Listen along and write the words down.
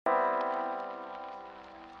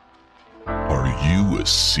you a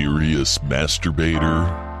serious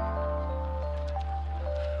masturbator?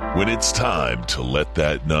 When it's time to let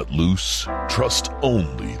that nut loose, trust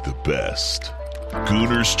only the best.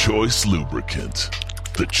 Gooner's Choice Lubricant,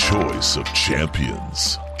 the choice of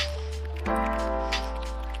champions.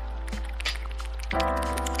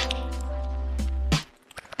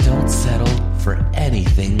 Don't settle for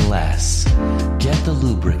anything less. Get the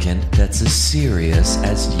lubricant that's as serious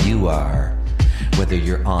as you are. Whether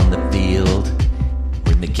you're on the field,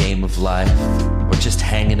 or in the game of life, or just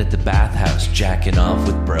hanging at the bathhouse jacking off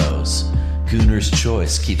with bros, Gooner's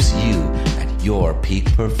Choice keeps you at your peak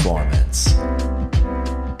performance.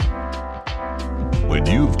 When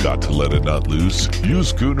you've got to let a nut loose,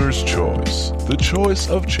 use Gooner's Choice, the choice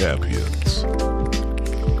of champions.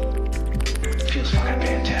 Feels fucking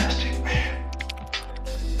fantastic, man.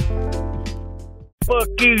 Fuck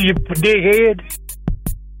you dickhead.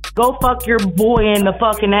 Go fuck your boy in the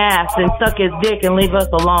fucking ass and suck his dick and leave us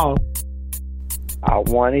alone. I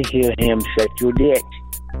want to hear him suck your dick.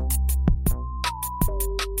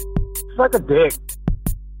 Suck a dick.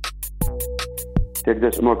 Take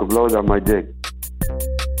that smoke of blows on my dick.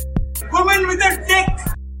 Woman with their dick!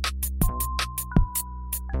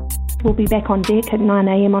 We'll be back on deck at 9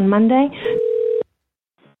 a.m. on Monday.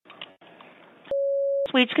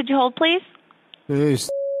 Sweets, could you hold, please? Hey,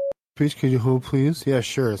 please, could you hold, please? Yeah,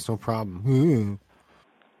 sure, it's no problem.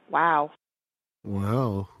 Wow.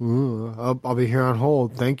 Wow. I'll be here on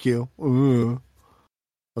hold. Thank you.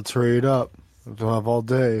 Let's hurry it up. I'll have all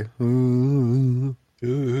day.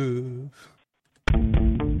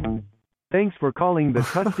 Thanks for calling the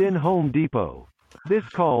Tucked-In Home Depot. This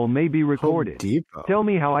call may be recorded. Home Depot. Tell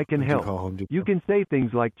me how I can help. You can say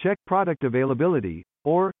things like check product availability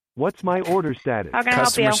or what's my order status. How can I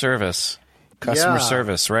help you? Customer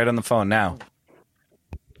service right on the phone now.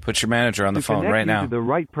 Put your manager on the phone right now. To the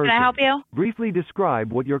right person. Can I help you? Briefly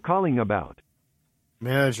describe what you're calling about.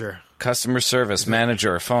 Manager. Customer service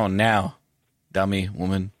manager phone now. Dummy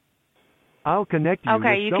woman. I'll connect you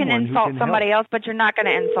Okay, with you someone can insult who can somebody help. else, but you're not going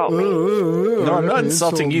to insult me. No, I'm not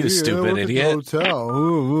insulting you, stupid idiot.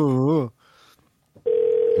 I'm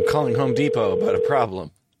calling Home Depot about a problem.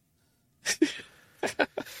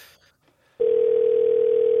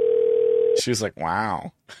 She was like,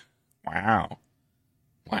 wow. Wow.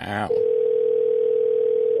 Wow.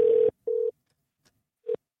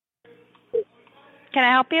 Can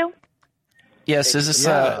I help you? Yes, is this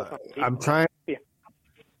I'm trying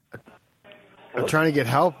to get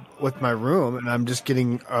help with my room, and I'm just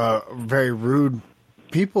getting very rude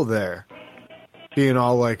people there. Being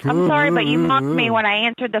all like, I'm sorry, but you mocked me when I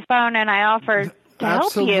answered the phone and I offered to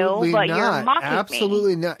help you, but you're mocking me.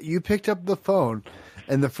 Absolutely not. You picked up the phone,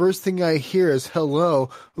 and the first thing I hear is hello.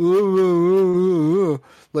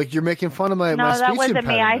 Like you're making fun of my speech No, that wasn't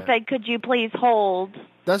impediment. me. I said, could you please hold?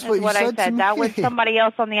 That's what you I said to said. That me. was somebody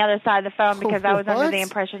else on the other side of the phone because I was under What? the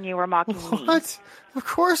impression you were mocking me. What? Of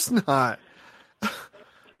course not.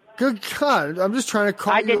 Good God, I'm just trying to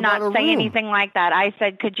call I you did about not a say room. anything like that. I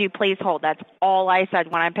said, could you please hold? That's all I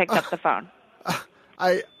said when I picked up the phone.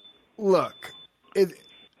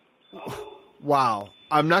 Wow.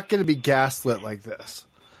 I'm not going to be gaslit like this.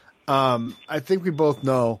 I think we both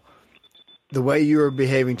know the way you were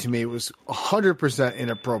behaving to me was 100%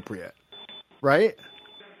 inappropriate, right?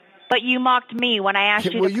 But you mocked me when I asked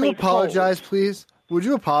you to Will please you apologize, please? Would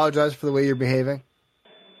you apologize for the way you're behaving?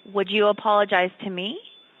 hold. Would you apologize to me?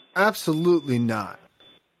 Absolutely not.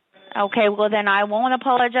 Okay, well then I won't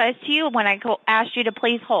apologize to you when I asked you to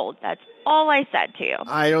please hold. That's all I said to you.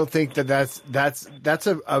 I don't think that's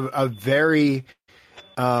a very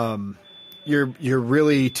you're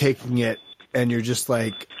really taking it and you're just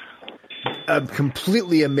like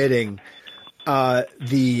completely omitting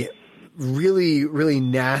the really, really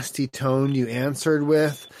nasty tone you answered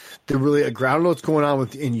with. I don't know what's going on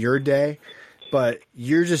in your day, but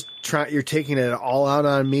you're just you're taking it all out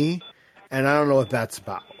on me, and I don't know what that's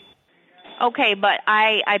about. Okay, but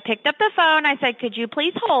I picked up the phone. I said, could you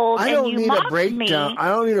please hold? I don't and you need mocked a breakdown. me I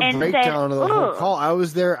don't need a and breakdown said, of the whole "Ugh." call. I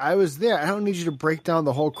was there. I don't need you to break down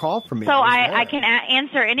the whole call for me. So I I can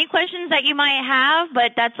answer any questions that you might have,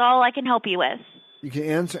 but that's all I can help you with. You can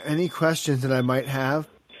answer any questions that I might have.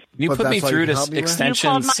 Can you but put me that's all through you can to help me with? extension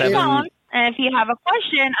You called my 7? phone, and if you have a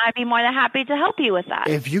question, I'd be more than happy to help you with that.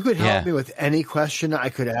 If you could help me with any question I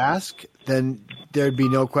could ask, then there'd be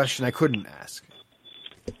no question I couldn't ask.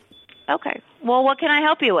 Okay. Well, what can I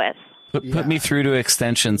help you with? Put me through to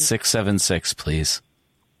extension 676, please.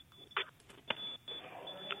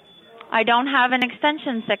 I don't have an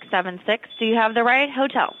extension 676. Do you have the right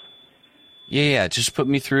hotel? Yeah, just put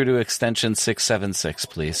me through to extension 676,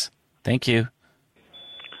 please. Thank you.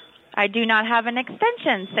 I do not have an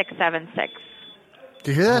extension 676.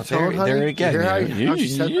 Do you hear that tone, honey? There again. You hear how she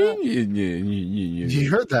said that? You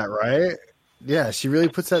heard that, right? Yeah, she really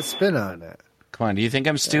puts that spin on it. Come on, do you think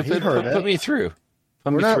I'm stupid? Yeah, put me through.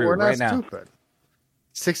 Put me we're through not right now. Stupid.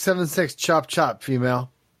 676, chop chop,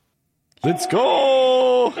 female. Let's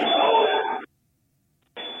go.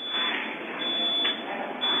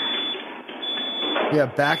 Yeah,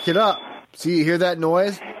 back it up. See, you hear that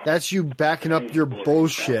noise? That's you backing up your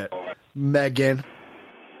bullshit, Megan.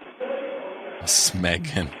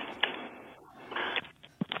 Megan.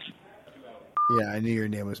 Yeah, I knew your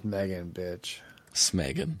name was Megan, bitch.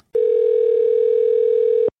 Smegan.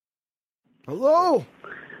 Hello?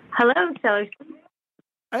 Hello, Taylor.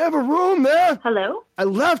 I have a room there. Hello? I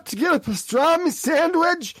left to get a pastrami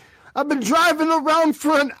sandwich. I've been driving around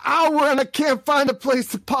for an hour and I can't find a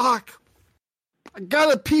place to park. I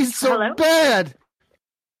got a piece so bad.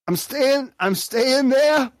 I'm staying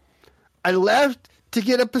there. I left to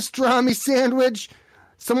get a pastrami sandwich.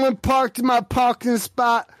 Someone parked in my parking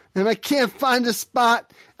spot and I can't find a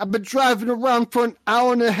spot. I've been driving around for an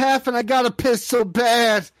hour and a half and I got to piss so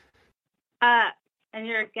bad. And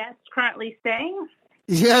you're a guest currently staying?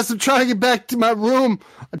 Yes, I'm trying to get back to my room.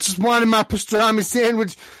 I just wanted my pastrami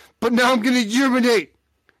sandwich, but now I'm going to urinate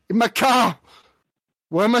in my car.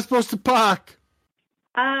 Where am I supposed to park?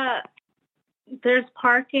 There's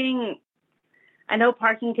parking. I know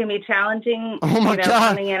parking can be challenging. Oh my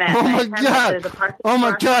God. Oh my God. Oh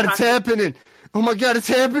my God, it's happening. Oh my God, it's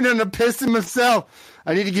happening. I'm pissing myself.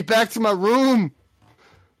 I need to get back to my room.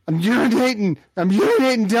 I'm urinating. I'm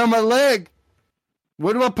urinating down my leg.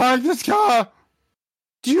 Where do I park this car?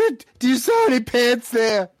 Do you saw any pants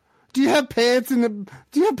there? Do you have pants in the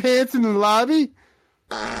lobby?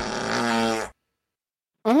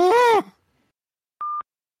 Oh.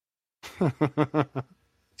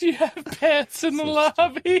 Do you have pants in the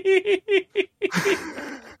lobby?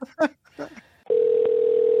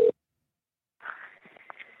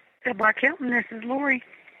 Black Hilton, this is Lori.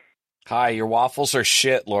 Hi, your waffles are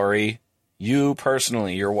shit, Lori. You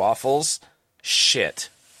personally, your waffles, shit.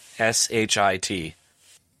 S-H-I-T.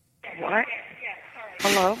 What?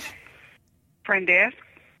 Hello? Front desk?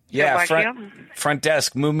 Yeah, front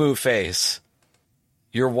desk, moo-moo face.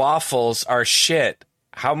 Your waffles are shit.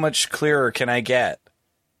 How much clearer can I get?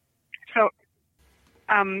 So,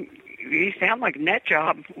 you sound like Nut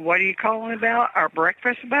Job. What are you calling about? Our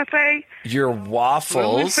breakfast buffet? Your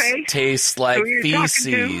waffles taste like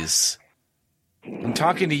feces. I'm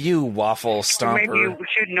talking to you, waffle stomper. Maybe you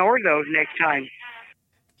should ignore those next time.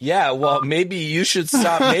 Yeah, well, maybe you should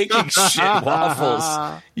stop making shit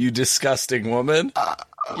waffles, you disgusting woman.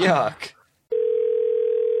 Yuck.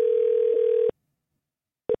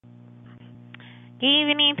 Good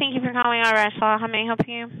evening. Thank you for calling Arash Law. How may I help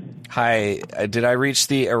you? Hi, did I reach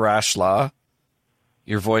the Arash Law?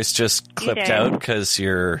 Your voice just clipped out because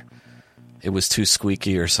it was too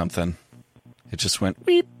squeaky or something. It just went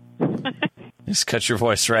beep. Just cut your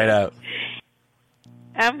voice right out.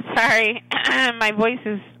 I'm sorry. My voice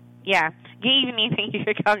is, yeah. Good evening. Thank you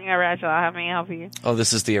for calling Arash Law. How may I help you? Oh,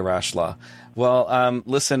 this is the Arash Law. Well,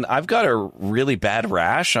 listen, I've got a really bad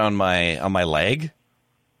rash on my leg.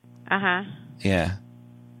 Uh-huh. Yeah.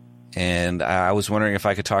 And I was wondering if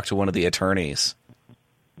I could talk to one of the attorneys.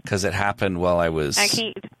 Because it happened while I was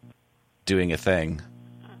doing a thing.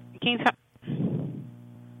 Can you tell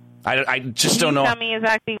I just don't know. Tell me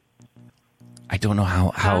exactly. I don't know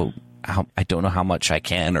how I don't know how much I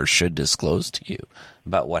can or should disclose to you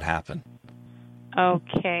about what happened.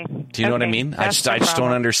 Okay. Do you know what I mean? I just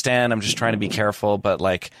don't understand. I'm just trying to be careful, but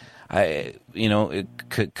could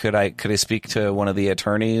I speak to one of the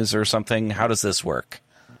attorneys or something? How does this work?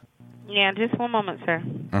 Yeah, just one moment, sir.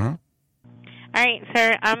 Uh-huh. All right,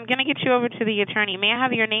 sir. I'm going to get you over to the attorney. May I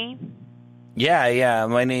have your name? Yeah.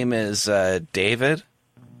 My name is David.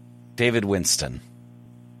 David Winston.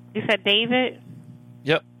 You said David?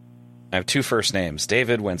 Yep. I have two first names,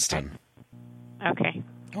 David Winston. Okay.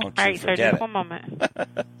 All right, sir. Just one moment.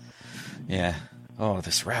 Yeah. Oh,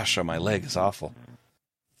 this rash on my leg is awful.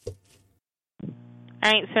 All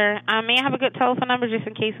right, sir. May I have a good telephone number just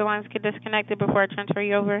in case the lines get disconnected before I transfer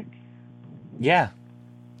you over? Yeah.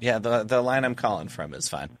 Yeah, the line I'm calling from is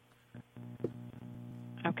fine.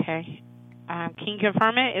 Okay. Can you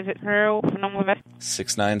confirm it? Is it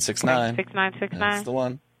 6969. 6969. That's the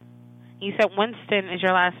one. You said Winston is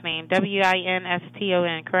your last name.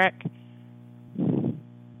 Winston, correct?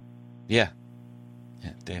 Yeah.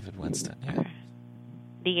 Yeah, David Winston. Yeah. Okay.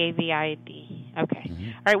 David. Okay. Mm-hmm.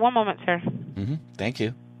 All right, one moment, sir. Mm-hmm. Thank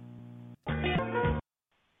you. Hello,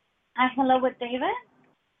 with David?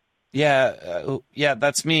 Yeah,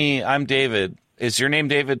 that's me. I'm David. Is your name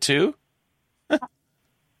David too?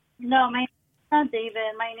 No, my name is not David.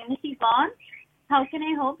 My name is Yvonne. How can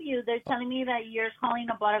I help you? They're telling me that you're calling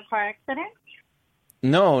about a car accident.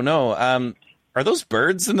 No. Are those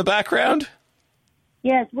birds in the background?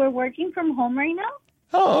 Yes, we're working from home right now.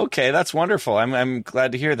 Oh, okay. That's wonderful. I'm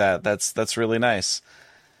glad to hear that. That's really nice.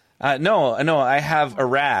 No, I have a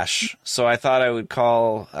rash, so I thought I would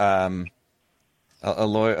call a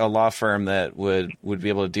law firm that would be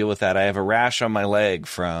able to deal with that. I have a rash on my leg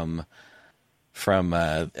from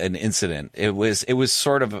an incident. It was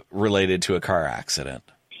sort of related to a car accident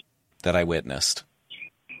that I witnessed.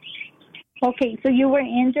 Okay, so you were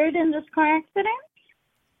injured in this car accident?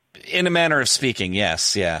 In a manner of speaking,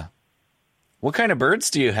 yes, yeah. What kind of birds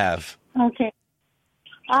do you have? Okay.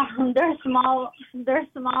 They're small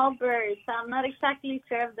birds. I'm not exactly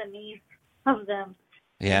sure of the needs of them.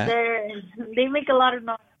 Yeah. They make a lot of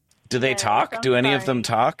noise. Do they talk? Do any of them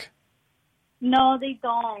talk? No, they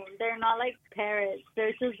don't. They're not like parrots.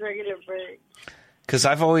 They're just regular birds. Because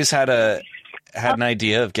I've always had an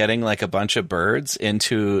idea of getting like a bunch of birds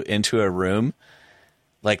into a room,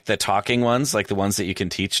 like the talking ones, like the ones that you can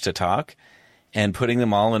teach to talk, and putting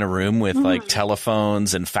them all in a room with like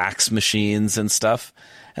telephones and fax machines and stuff,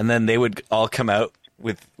 and then they would all come out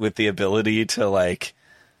with the ability to like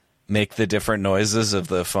make the different noises of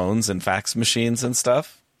the phones and fax machines and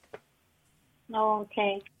stuff. Oh,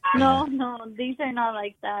 okay. No, these are not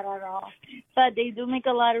like that at all. But they do make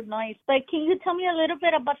a lot of noise. But can you tell me a little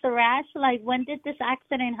bit about the rash? Like, when did this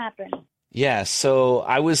accident happen? Yeah, so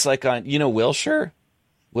I was like on, Wilshire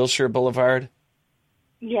Boulevard?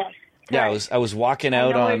 Yes. Yeah, I was walking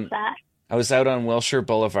out on. I was out on Wilshire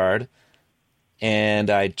Boulevard, and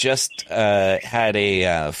I just had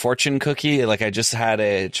a fortune cookie. Like, I just had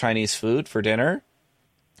a Chinese food for dinner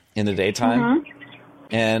in the daytime,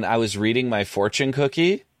 and I was reading my fortune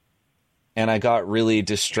cookie, and I got really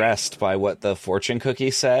distressed by what the fortune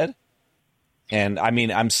cookie said. And I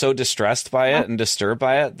mean, I'm so distressed by it and disturbed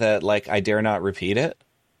by it that like I dare not repeat it.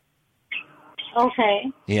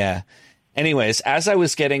 Okay. Yeah. Anyways, as I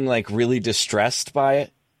was getting like really distressed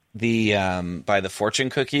by the fortune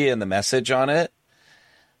cookie and the message on it,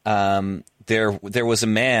 there was a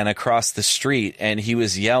man across the street and he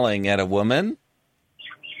was yelling at a woman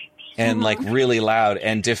and like really loud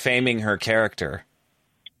and defaming her character.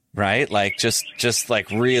 Right? Like just like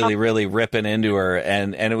really, really ripping into her,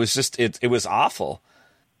 and it was just it was awful.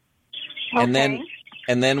 Okay.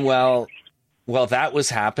 And then while that was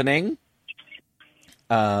happening,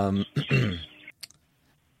 while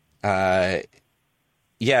that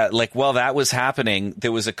was happening,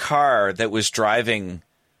 there was a car that was driving,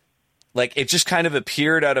 like it just kind of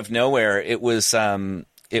appeared out of nowhere. It was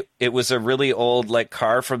it was a really old like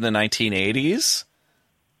car from the 1980s.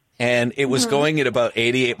 And it was going at about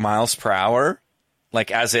 88 miles per hour,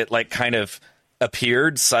 like as it like kind of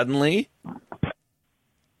appeared suddenly.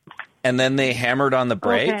 And then they hammered on the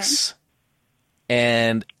brakes. Okay.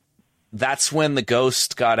 And that's when the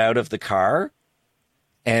ghost got out of the car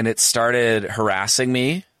and it started harassing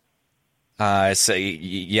me,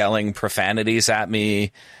 yelling profanities at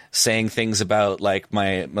me, saying things about like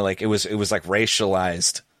it was like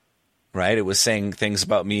racialized, right? It was saying things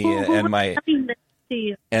about me and my...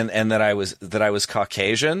 And that I was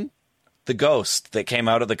Caucasian. The ghost that came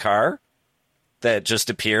out of the car that just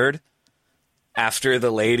appeared after the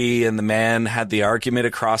lady and the man had the argument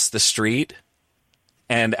across the street,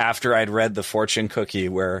 and after I'd read the fortune cookie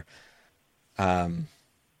where I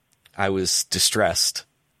was distressed.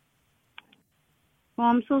 Well,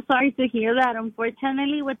 I'm so sorry to hear that.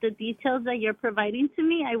 Unfortunately, with the details that you're providing to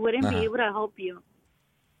me, I wouldn't be able to help you.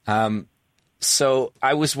 So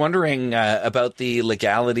I was wondering about the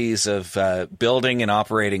legalities of building and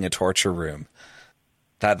operating a torture room.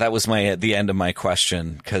 That was the end of my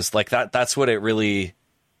question, because like that's what it really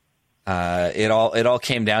it all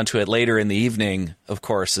came down to. It later in the evening, of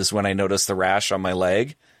course, is when I noticed the rash on my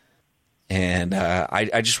leg, and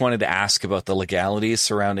I just wanted to ask about the legalities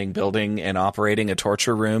surrounding building and operating a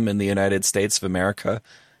torture room in the United States of America,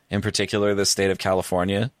 in particular the state of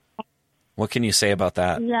California. What can you say about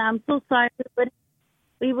that? Yeah, I'm so sorry, but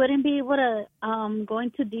we wouldn't be able to go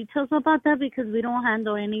into details about that because we don't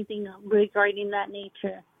handle anything regarding that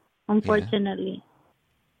nature, unfortunately.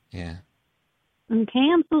 Yeah. Okay,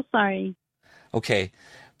 I'm so sorry. Okay,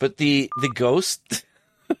 but the ghost...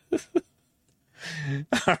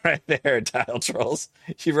 All right, there, Dial Trolls.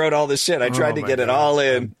 She wrote all this shit. I tried to get it all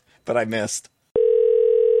in, but I missed.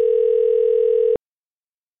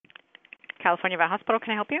 California Vet Hospital,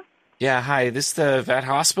 can I help you? Yeah, hi, this is the vet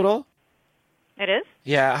hospital? It is?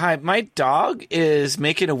 Yeah, hi, my dog is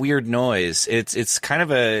making a weird noise. It's kind of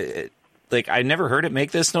like I never heard it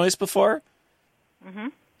make this noise before. Mm-hmm.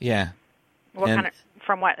 Yeah. What kind of?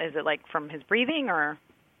 From what is it? Like from his breathing, or?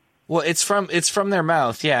 Well, it's from their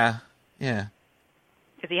mouth. Yeah. Yeah.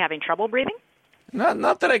 Is he having trouble breathing?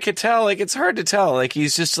 Not that I could tell. Like it's hard to tell. Like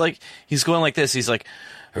he's just like he's going like this. He's like.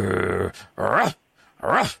 So he's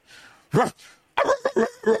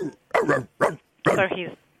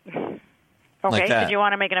okay. Like that. Did you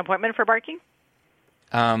want to make an appointment for barking?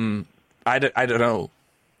 I don't know.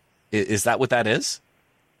 Is that what that is?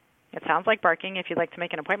 It sounds like barking. If you'd like to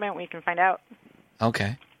make an appointment, we can find out.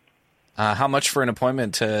 Okay. How much for an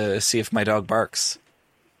appointment to see if my dog barks?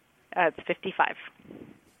 It's $55.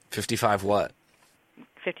 55 what?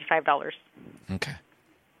 $55. Okay.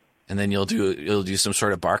 And then you'll do some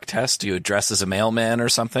sort of bark test? Do you dress as a mailman or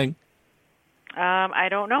something? I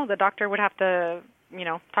don't know. The doctor would have to,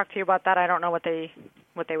 talk to you about that. I don't know what they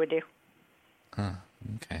would do. Huh.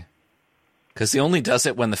 Okay. Because he only does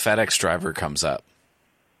it when the FedEx driver comes up.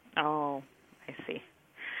 Oh, I see.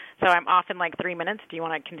 So I'm off in like 3 minutes. Do you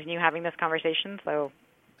want to continue having this conversation? So.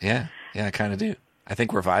 Yeah, I kind of do. I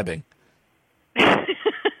think we're vibing.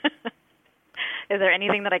 Is there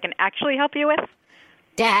anything that I can actually help you with?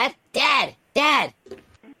 Dad.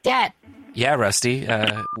 Yeah, Rusty.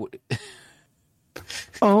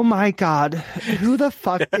 Oh my God. Who the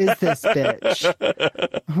fuck is this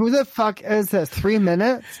bitch? Who the fuck is this? 3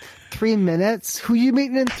 minutes? 3 minutes? Who you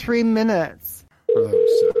meeting in 3 minutes? Hello,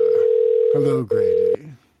 sir. Hello,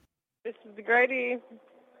 Grady. This is Grady.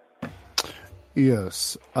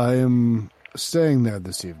 Yes, I am staying there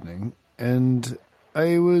this evening, and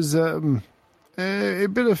I was a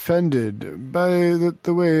bit offended by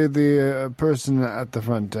the way the person at the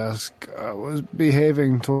front desk was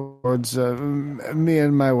behaving towards me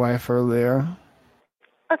and my wife earlier.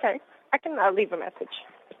 Okay, I can leave a message.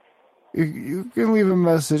 You can leave a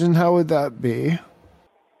message, and how would that be?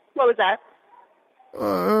 What was that?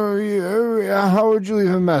 Yeah, how would you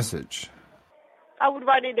leave a message? I would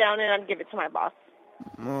write it down and I'd give it to my boss.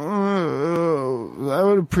 I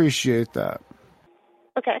would appreciate that.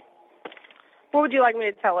 Okay. What would you like me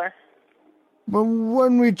to tell her? But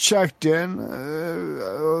when we checked in,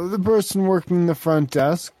 the person working the front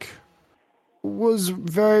desk was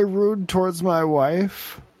very rude towards my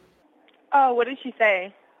wife. Oh, what did she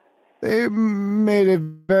say? They made a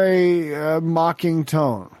very mocking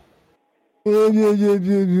tone. Like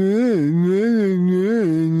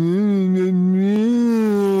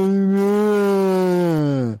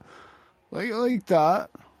that.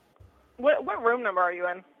 What room number are you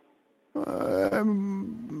in? I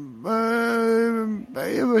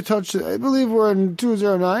believe we're in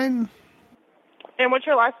 209. And what's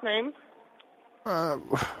your last name?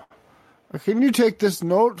 Can you take this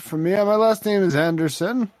note from me? My last name is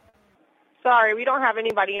Anderson. Sorry, we don't have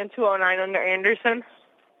anybody in 209 under Anderson.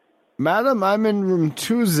 Madam, I'm in room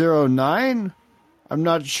 209. I'm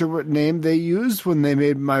not sure what name they used when they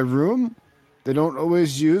made my room. They don't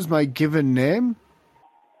always use my given name,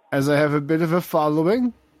 as I have a bit of a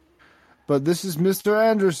following. But this is Mr.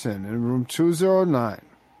 Anderson in room 209.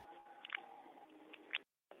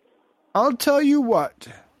 I'll tell you what.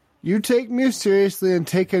 You take me seriously and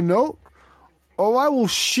take a note, or I will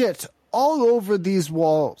shit all over these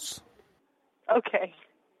walls. Okay.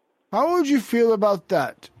 How would you feel about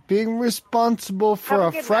that? Being responsible for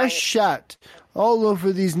a fresh shat all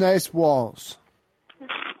over these nice walls.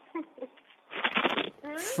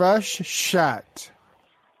 Fresh shat.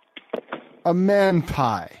 A man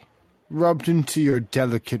pie rubbed into your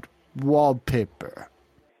delicate wallpaper.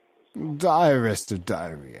 Diarist of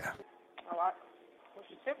diarrhea. A lot. What's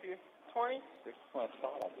your tip you? 20? Well, I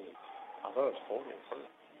thought it was 40.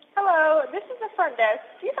 Hello, this is the front desk.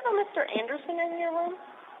 Do you have a Mr. Anderson in your room?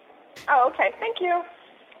 Oh, okay. Thank you.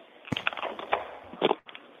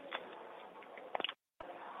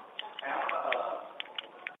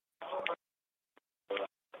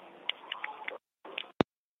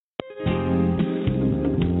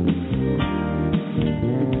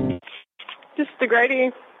 This is the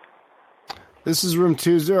Grady. This is room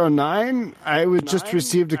 209. I just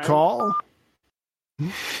received a call.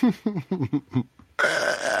 That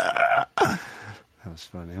was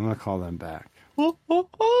funny. I'm going to call them back.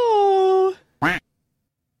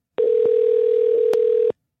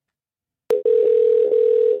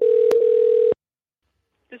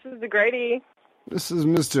 This is the Grady. This is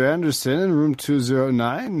Mr. Anderson in room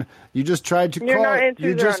 209. You just tried to call. You're not in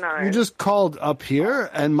 209. You just called up here,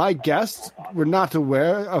 and my guests were not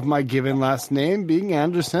aware of my given last name being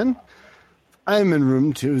Anderson. I'm in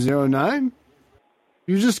room 209.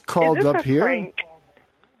 You just called Is this up a here. prank?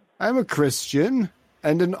 I'm a Christian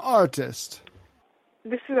and an artist.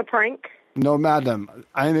 This is a prank? No, madam.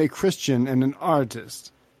 I am a Christian and an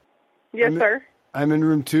artist. Yes, sir. I'm in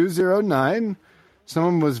room 209.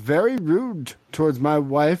 Someone was very rude towards my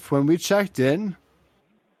wife when we checked in.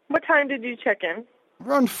 What time did you check in?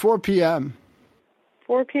 Around 4 p.m.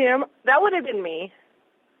 4 p.m.? That would have been me.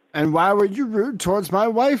 And why were you rude towards my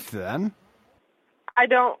wife then? I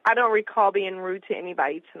don't recall being rude to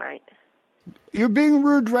anybody tonight. You're being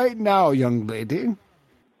rude right now, young lady.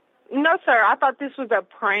 No, sir. I thought this was a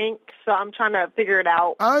prank, so I'm trying to figure it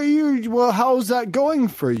out. Are you? Well, how's that going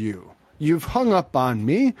for you? You've hung up on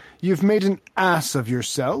me. You've made an ass of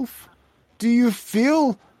yourself. Do you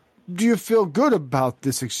feel good about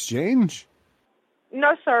this exchange?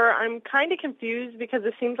 No, sir. I'm kind of confused because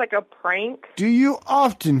it seems like a prank. Do you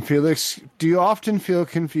often feel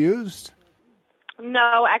confused?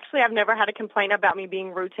 No, actually, I've never had a complaint about me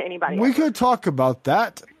being rude to anybody. We could talk about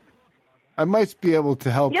that. I might be able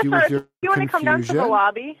to help Yes, you sir. with your If you want to come down to the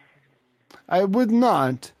lobby? I would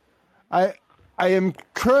not. I am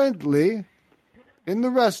currently in the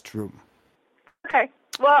restroom. Okay.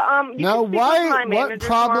 Well, you Now, can speak with my what manager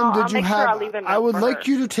problem tomorrow. did you I'll make sure have? I'll leave a note I would for like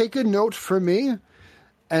her. you to take a note for me,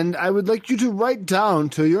 and I would like you to write down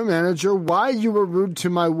to your manager why you were rude to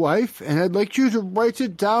my wife, and I'd like you to write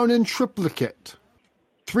it down in triplicate.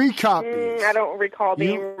 3 copies. I don't recall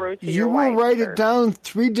being rude to You your will wife, write sir. it down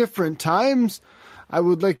 3 different times. I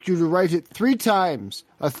would like you to write it 3 times.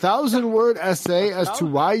 A 1,000-word essay as to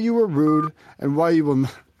why you were rude and why you will.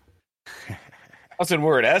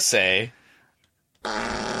 1,000-word essay.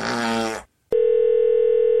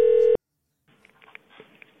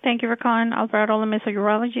 Thank you for calling Alvarado Lemesa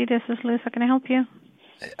Urology. This is Luz. How can I help you?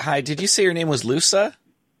 Hi, did you say your name was Lusa?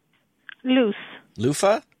 Luz.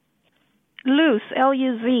 Lufa? Luz.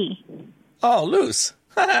 L-U-Z. Oh, Luz.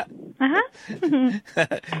 Uh-huh.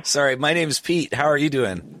 Sorry, my name's Pete. How are you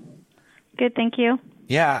doing? Good, thank you.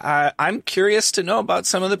 Yeah, I'm curious to know about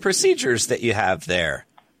some of the procedures that you have there.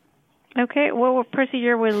 Okay, what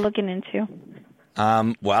procedure we're looking into?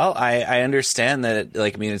 Well, I understand that,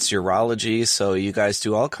 it's urology, so you guys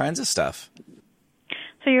do all kinds of stuff.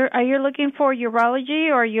 So are you looking for urology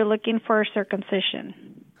or are you looking for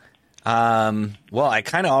circumcision? Well, I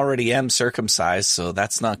kind of already am circumcised, so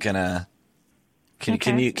that's not gonna.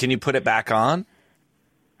 Can you put it back on?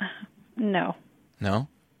 No. No.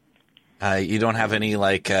 You don't have any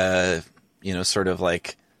sort of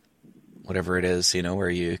whatever it is, where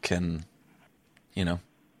you can,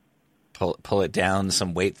 pull it down,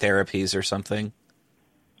 some weight therapies or something.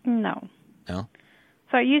 No. No.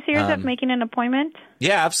 So are you serious of making an appointment?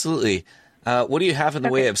 Yeah, absolutely. What do you have in the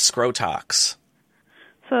way of Scrotox?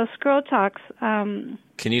 So Scrotox.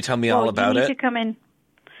 Can you tell me all about it?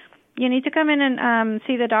 You need to come in and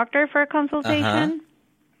see the doctor for a consultation, Uh-huh.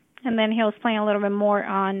 and then he'll explain a little bit more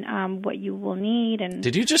on what you will need. And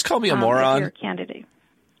did you just call me a if moron? you're a candidate.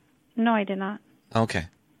 No, I did not. Okay.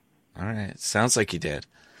 All right. Sounds like you did.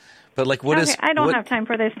 But what is? I don't have time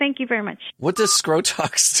for this. Thank you very much. What does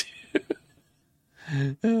Scrotox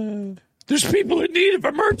do? There's people in need of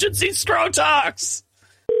emergency Scrotox.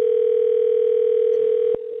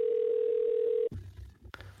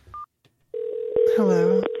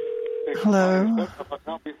 Hello. Hello.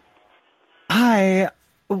 Hi.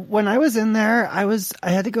 When I was in there, I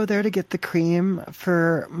had to go there to get the cream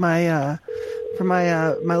for my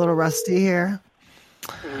my little Rusty here.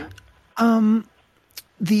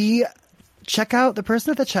 The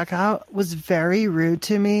person at the checkout was very rude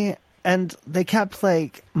to me, and they kept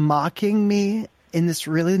mocking me in this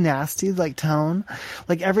really nasty tone.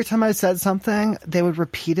 Every time I said something, they would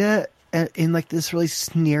repeat it in this really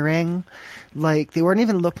sneering, they weren't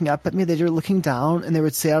even looking up at me. They were looking down, and they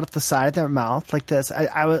would say out of the side of their mouth like this.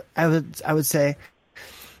 I would say,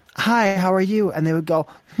 "Hi, how are you?" And they would go,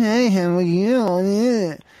 "Hey, how are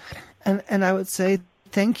you?" And I would say,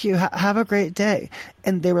 "Thank you. Have a great day."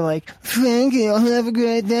 And they were like, "Thank you. Have a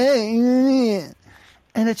great day."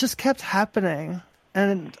 And it just kept happening,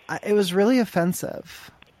 and it was really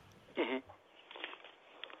offensive.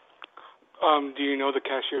 Do you know the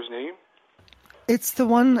cashier's name? It's the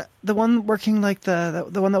one working the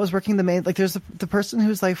one that was working the main. There's the person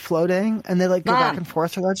who's floating, and they go back and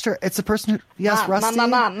forth to register. It's the person who, yes, Rusty.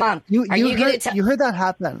 Mom. You heard that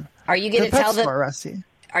happen. Are you going to tell them, Rusty?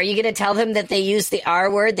 Are you going to tell them that they use the R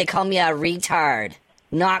word? They call me a retard.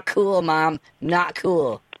 Not cool, Mom. Not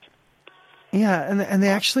cool. Yeah, and they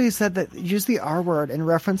actually said that use the R word in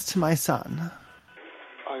reference to my son.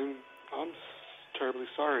 I'm terribly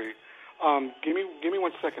sorry. Give me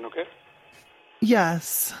 1 second, okay?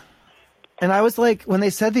 Yes. And I was when they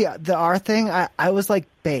said the R thing, I was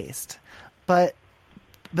based. But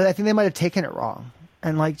I think they might have taken it wrong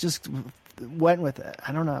and just went with it.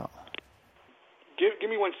 I don't know.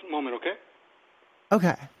 me one moment, okay?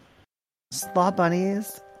 Okay. Slaw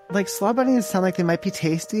bunnies. Like, slaw bunnies sound like they might be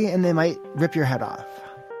tasty and they might rip your head off.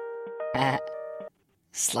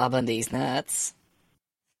 Slaw bunnies nuts.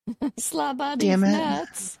 Slaw bunnies Damn it.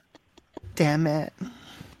 nuts. Damn it.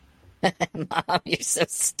 Mom, you're so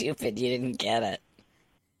stupid you didn't get it.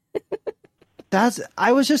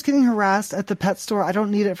 I was just getting harassed at the pet store. I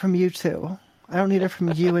don't need it from you two. I don't need it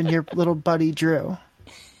from you and your little buddy Drew.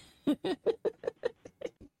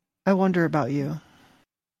 I wonder about you.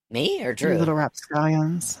 Me or Drew? You little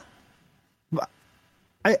rapscallions.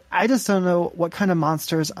 I just don't know what kind of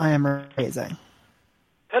monsters I am raising.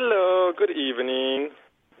 Hello, good evening.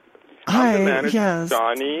 Hi, I'm the manager, yes.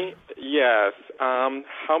 Donnie. Yes.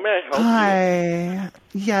 How may I help you? Hi.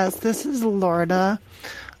 Yes, this is Lorna.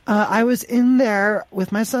 I was in there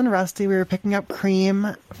with my son Rusty. We were picking up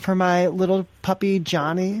cream for my little puppy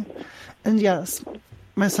Johnny. And yes,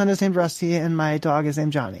 my son is named Rusty and my dog is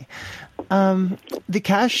named Johnny. The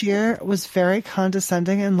cashier was very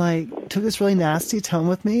condescending and took this really nasty tone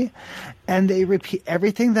with me, and they repeat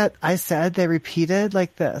everything that I said. They repeated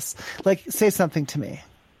like this, say something to me.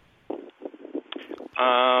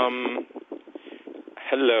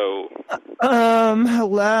 Hello.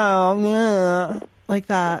 Hello, yeah, like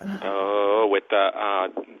that. Oh, with the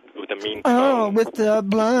mean tone. Oh, with the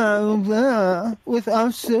blah blah, with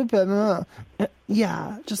I'm super blah.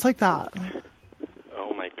 Yeah, just like that.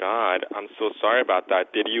 Oh my God, I'm so sorry about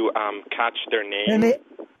that. Did you catch their name? And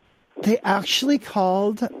they actually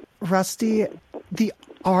called Rusty the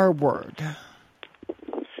R word.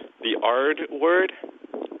 The R word?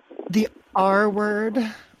 The R word,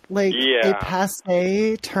 yeah. a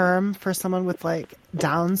passé term for someone with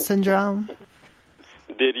Down syndrome.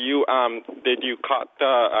 Did you caught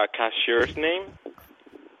the cashier's name?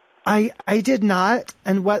 I did not,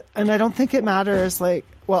 and I don't think it matters. I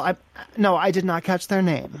did not catch their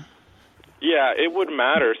name. Yeah, it would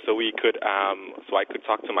matter, so we could, so I could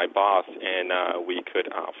talk to my boss, and we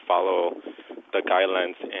could follow the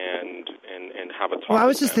guidelines and have a talk. Well, I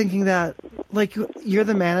was with just them. thinking that, you're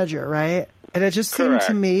the manager, right? And it just seemed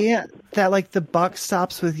to me that the buck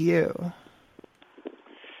stops with you.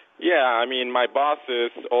 Yeah, I mean, my boss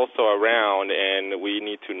is also around, and we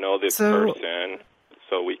need to know this person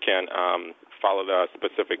so we can follow the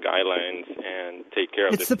specific guidelines and take care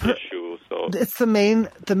of this issue. So it's the main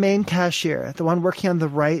cashier, the one working on the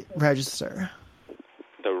right register.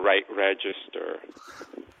 The right register.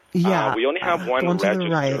 Yeah, we only have one to register. the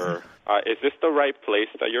right. Is this the right place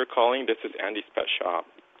that you're calling? This is Andy's Pet Shop.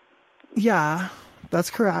 Yeah, that's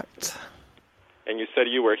correct. And you said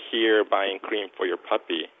you were here buying cream for your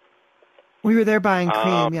puppy. We were there buying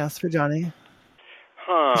cream, yes, for Johnny.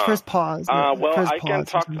 Huh. His first paws. Well, I can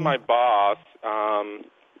talk to my boss,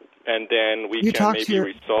 and then we can maybe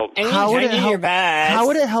resolve. How would it help? How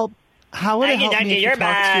would it help? How would it help me if you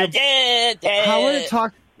talked to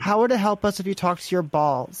your? How would it help us if you talked to your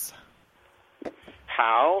balls?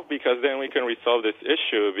 How? Because then we can resolve this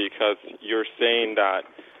issue. Because you're saying that.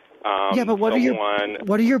 Yeah, but what are your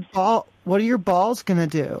balls gonna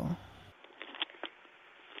do?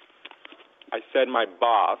 I said my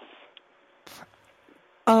boss.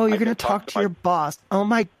 Oh, you're going to talk to your boss. Oh,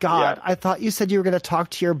 my God. Yeah. I thought you said you were going to talk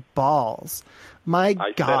to your balls. My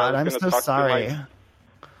God, I'm so sorry.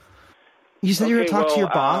 You said you were going to talk to your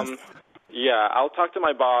boss? Yeah, I'll talk to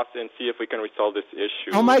my boss and see if we can resolve this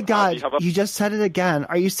issue. Oh, my God. You just said it again.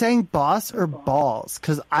 Are you saying boss or balls?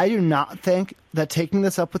 Because I do not think that taking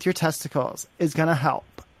this up with your testicles is going to help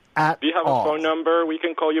at all. Do you have a phone number we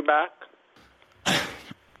can call you back?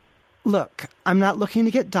 Look, I'm not looking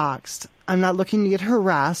to get doxxed. I'm not looking to get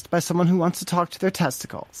harassed by someone who wants to talk to their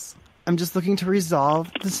testicles. I'm just looking to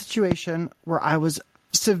resolve the situation where I was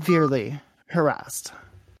severely harassed.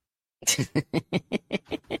 Is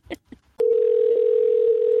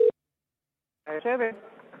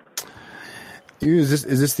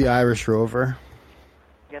this the Irish Rover?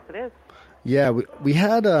 Yes, it is. Yeah, we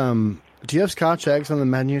had, do you have Scotch eggs on the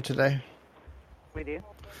menu today? We do.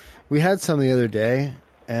 We had some the other day.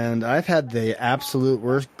 And I've had the absolute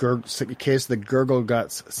worst case of the gurgle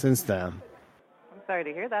guts since then. I'm sorry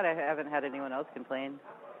to hear that. I haven't had anyone else complain.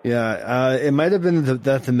 Yeah, it might have been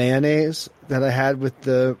the mayonnaise that I had with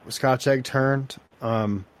the Scotch egg turned.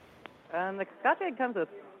 The Scotch egg comes with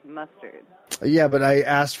mustard. Yeah, but I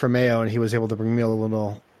asked for mayo, and he was able to bring me a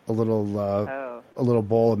little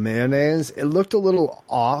bowl of mayonnaise. It looked a little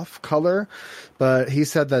off color, but he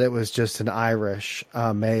said that it was just an Irish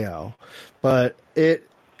mayo. But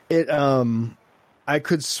I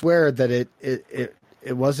could swear that it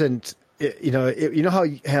wasn't. You know how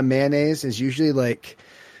mayonnaise is usually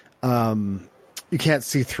you can't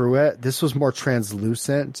see through it. This was more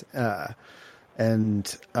translucent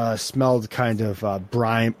and smelled kind of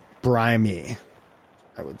brimy,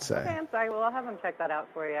 I would say. Okay, I'm sorry. Well, I'll have them check that out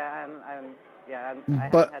for you. I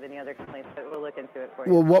But- haven't had any other complaints, but we'll look into it for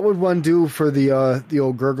you. Well, what would one do for the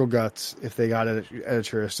old gurgle guts if they got it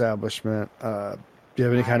at your establishment? Do you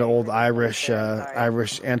have any kind of old Irish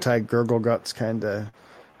anti-gurgle guts kind of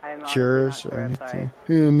cures or anything?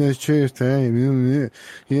 Yeah, Miss Chastain.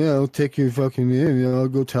 Yeah, I'll take your fucking name. I'll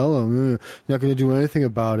go tell them. Not going to do anything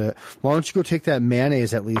about it. Why don't you go take that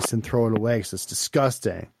mayonnaise at least and throw it away because it's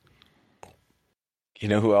disgusting. You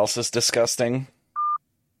know who else is disgusting?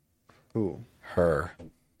 Who? Her.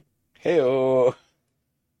 Hey-o.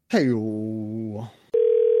 Hey-o.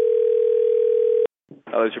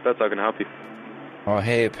 Hello, it's your pets. How can I help you? Oh,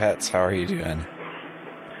 hey, Pets. How are you doing?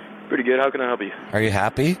 Pretty good. How can I help you? Are you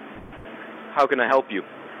happy? How can I help you?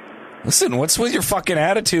 Listen, what's with your fucking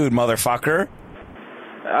attitude, motherfucker?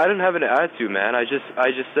 I didn't have an attitude, man. I just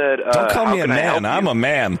said. Don't call how me a can I help man. I'm you? a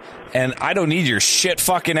man, and I don't need your shit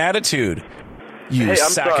fucking attitude. You Hey, I'm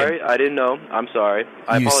sack of- sorry. I didn't know. I'm sorry.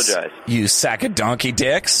 I you apologize. You sack of donkey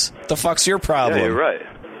dicks. The fuck's your problem? Yeah, you're right.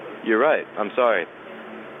 You're right. I'm sorry.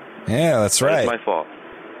 Yeah, that's right. It's my fault.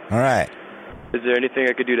 All right. Is there anything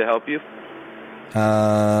I could do to help you?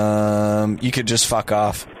 You could just fuck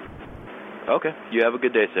off. Okay. You have a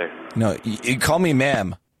good day, sir. No, you call me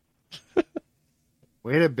ma'am.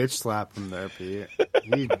 Way to bitch slap him there, Pete.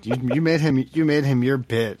 You made him your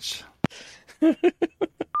bitch.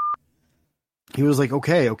 He was like,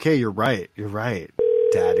 okay, you're right,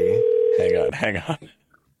 Daddy. Hang on.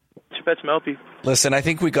 Your pet's Melpy. Listen, I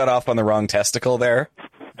think we got off on the wrong testicle there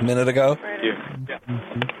a minute ago. Yeah.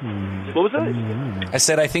 What was that? I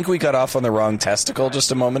said I think we got off on the wrong testicle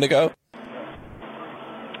just a moment ago.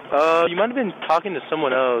 You might have been talking to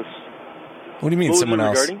someone else. What do you mean, What was someone it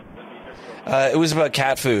else? regarding? It was about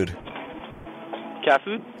cat food. Cat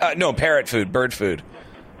food? No, parrot food, bird food.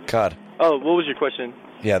 God. Oh, what was your question?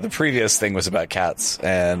 Yeah, the previous thing was about cats,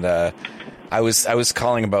 and I was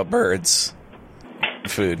calling about birds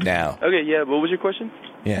food now. Okay, yeah. What was your question?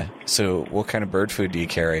 Yeah. So, what kind of bird food do you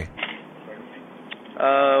carry?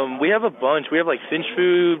 We have a bunch. We have like finch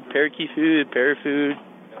food, parakeet food, parrot food,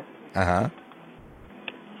 Uh-huh.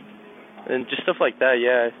 and just stuff like that.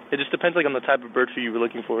 Yeah, it just depends like on the type of bird food you were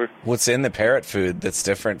looking for. What's in the parrot food that's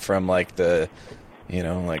different from like the,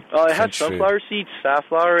 like It has finch food? sunflower seeds,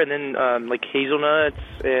 safflower, and then like hazelnuts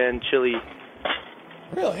and chili.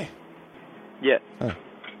 Really? Yeah. Huh.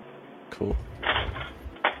 Cool.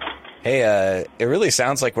 Hey, it really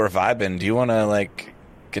sounds like we're vibing. Do you want to like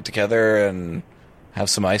get together and have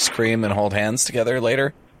some ice cream and hold hands together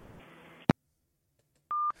later?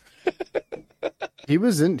 He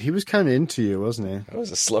was kind of into you, wasn't he? That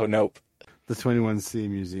was a slow nope. The 21C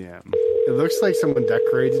Museum. It looks like someone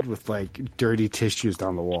decorated with like dirty tissues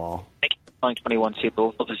down the wall. Calling 21C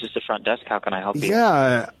Louisville. This is the front desk. How can I help you?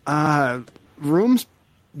 Yeah, room's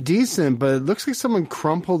decent, but it looks like someone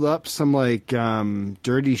crumpled up some like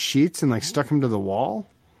dirty sheets and like stuck them to the wall.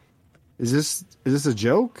 Is this a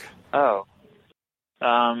joke? Oh.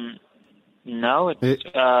 No. It's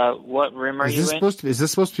what room are you in? Is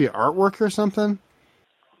this supposed to be artwork or something?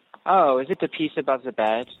 Oh, is it the piece above the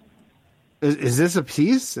bed? Is this a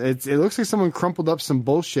piece? It looks like someone crumpled up some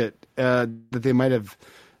bullshit that they might have,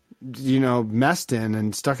 messed in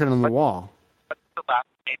and stuck it on the wall.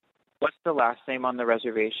 What's the last name on the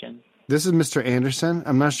reservation? This is Mr. Anderson.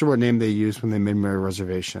 I'm not sure what name they used when they made my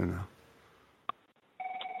reservation.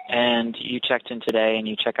 And you checked in today and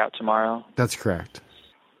you check out tomorrow? That's correct.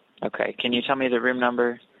 Okay. Can you tell me the room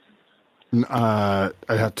number? I'd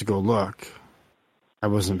have to go look. I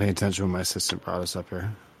wasn't paying attention when my assistant brought us up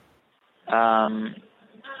here.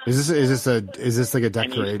 Is this like a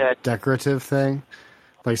decorative thing?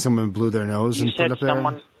 Like someone blew their nose You and put said it up there?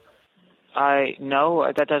 someone.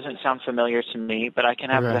 No, that doesn't sound familiar to me. But I can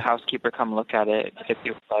have Okay. the housekeeper come look at it if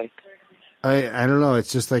you would like. I don't know.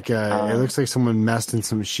 It's just like it looks like someone messed in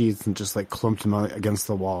some sheets and just like clumped them out against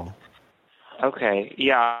the wall. Okay.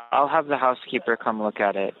 Yeah, I'll have the housekeeper come look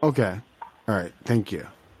at it. Okay. All right. Thank you.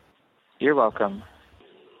 You're welcome.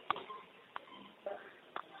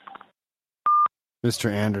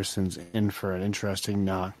 Mr. Anderson's in for an interesting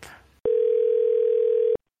knock.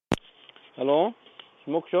 Hello?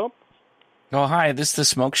 Smoke shop? Oh, hi. This is the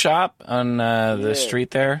smoke shop on the Yeah.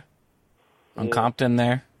 street there? On Yeah. Compton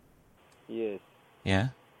there? Yes. Yeah?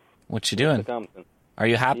 What you doing? Mr. Compton. Are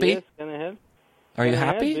you happy? Yes, can I help? Are you Can I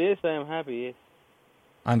help? happy? Yes, I am happy, yes.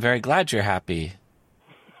 I'm very glad you're happy.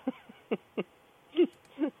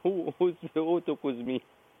 Who took with me?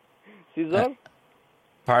 Caesar?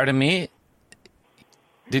 Pardon me?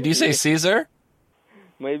 Did you say Yes. Caesar?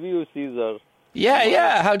 Maybe you Caesar.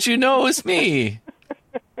 Yeah. How'd you know it was me?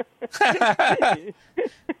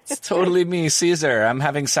 It's totally me, Caesar. I'm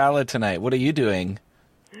having salad tonight. What are you doing?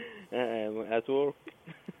 At work.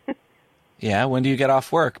 Yeah, when do you get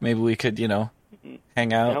off work? Maybe we could,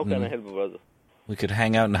 hang out. How can I help you, brother? We could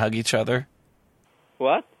hang out and hug each other.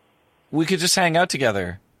 What? We could just hang out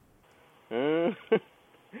together. How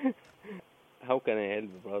can I help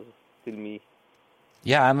you, brother? Tell me.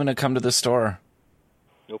 Yeah, I'm going to come to the store.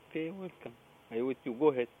 Okay, welcome. I'm with you. Go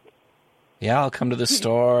ahead. Yeah, I'll come to the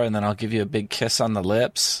store, and then I'll give you a big kiss on the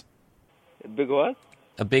lips. A big what?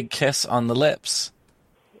 A big kiss on the lips.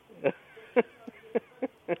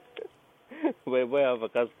 Wait, I have a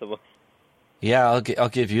customer. Yeah, I'll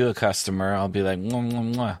give you a customer. I'll be like, mwah,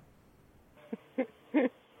 mwah, mwah.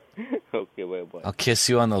 Okay, wait. I'll kiss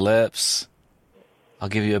you on the lips. I'll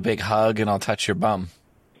give you a big hug, and I'll touch your bum.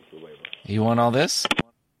 You want all this?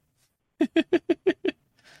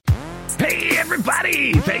 Hey,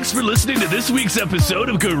 everybody! Thanks for listening to this week's episode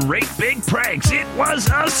of Great Big Pranks. It was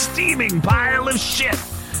a steaming pile of shit.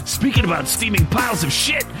 Speaking about steaming piles of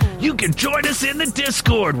shit, you can join us in the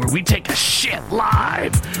Discord where we take a shit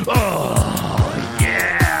live. Oh,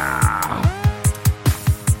 yeah!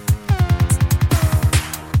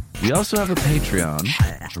 We also have a Patreon,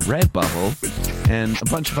 Redbubble, and a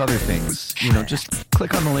bunch of other things. Just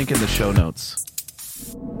click on the link in the show notes.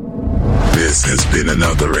 This has been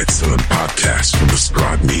another excellent podcast from the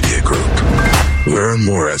Scribe Media Group. Learn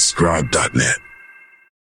more at scribe.net.